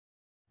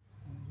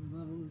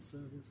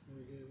service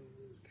they're giving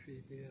is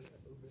creepy and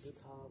over the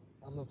top.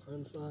 I'm a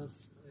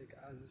princess, like,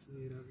 I just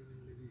need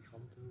everything to be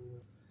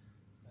comfortable.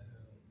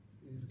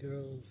 These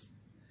girls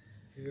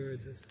here are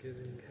just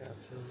giving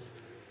cacho,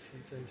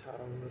 cheech and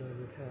chong,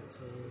 whatever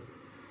cacho.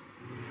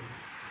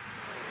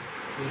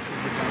 This is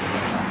the best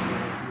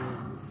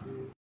I've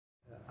see.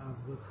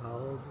 I've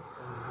withheld,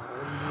 and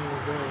only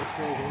girls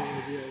who are going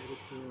to be able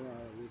to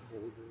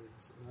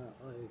withholders, not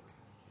like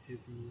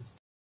hippies.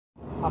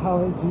 I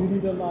have a duty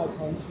to my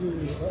country,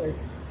 like,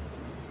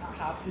 I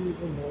have to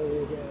even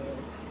know that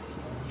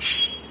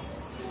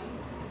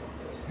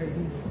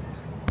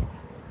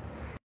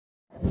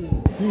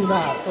do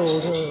not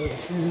hold her,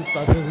 she's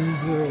such a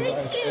loser,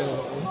 like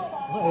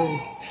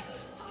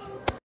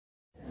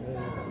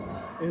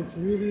it's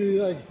really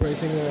like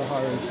breaking her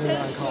heart to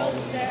not call her.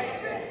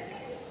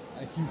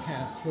 Like, you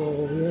can't, so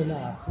you're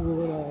not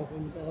cool enough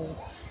and stuff.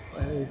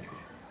 Like,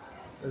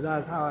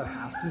 that's how it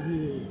has to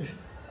be.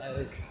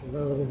 Like,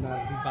 hello,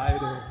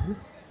 NataliBiden.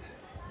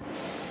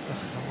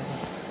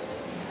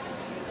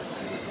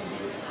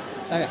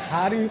 Like,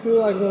 how do you feel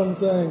like what I'm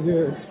saying?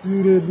 You're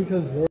excluded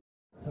because you're.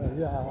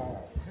 Yeah.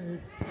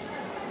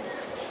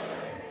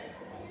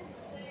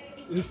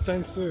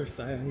 Thanks for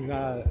saying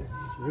that.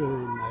 It's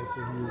really nice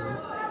of you.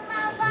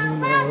 You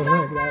know,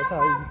 like, that's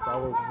how you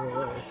follow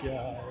work.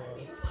 Yeah.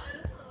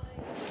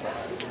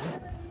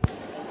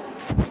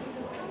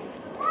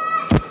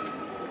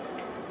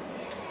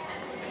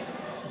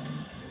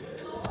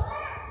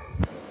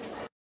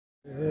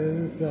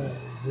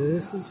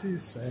 This is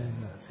who's saying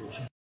that to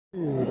you.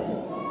 Dude,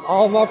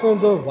 all my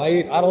friends are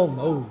white. I don't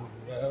know you,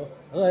 bro.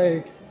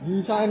 Like,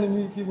 you trying to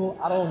meet people,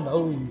 I don't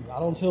know you. I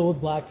don't chill with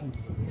black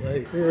people.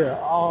 Like, here,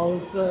 all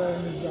the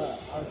friends that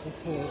I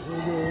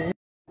support.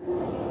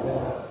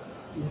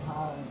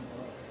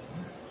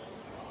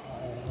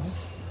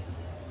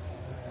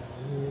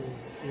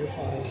 You're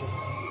fine.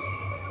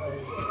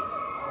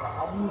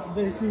 I'm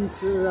making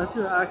sure that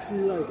you're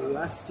actually like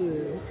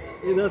rested.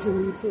 It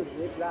doesn't need to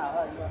look that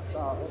like messed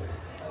up.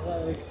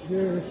 Like,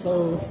 you're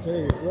so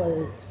straight.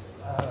 Like,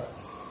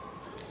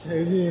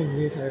 changing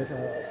me to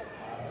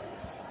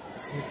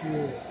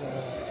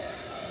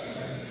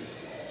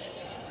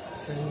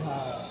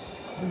Shanghai.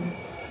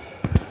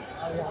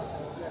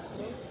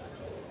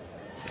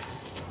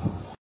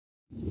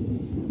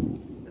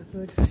 It's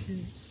like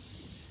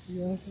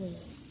you have like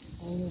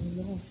all of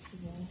this.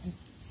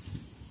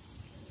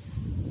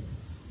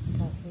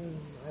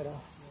 Right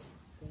off.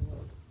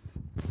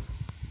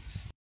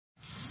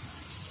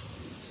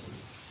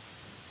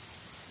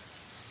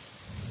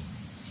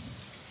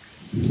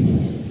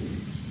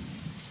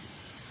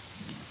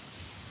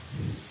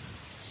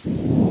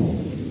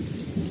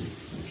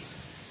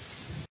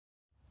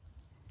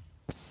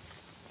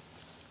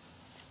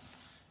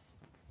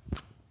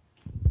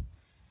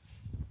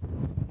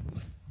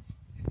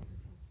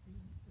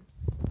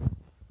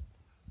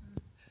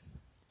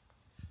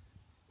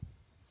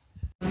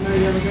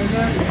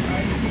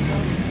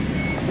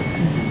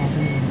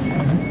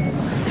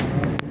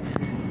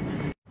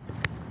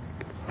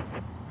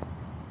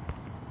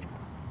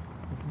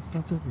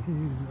 Such a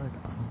huge like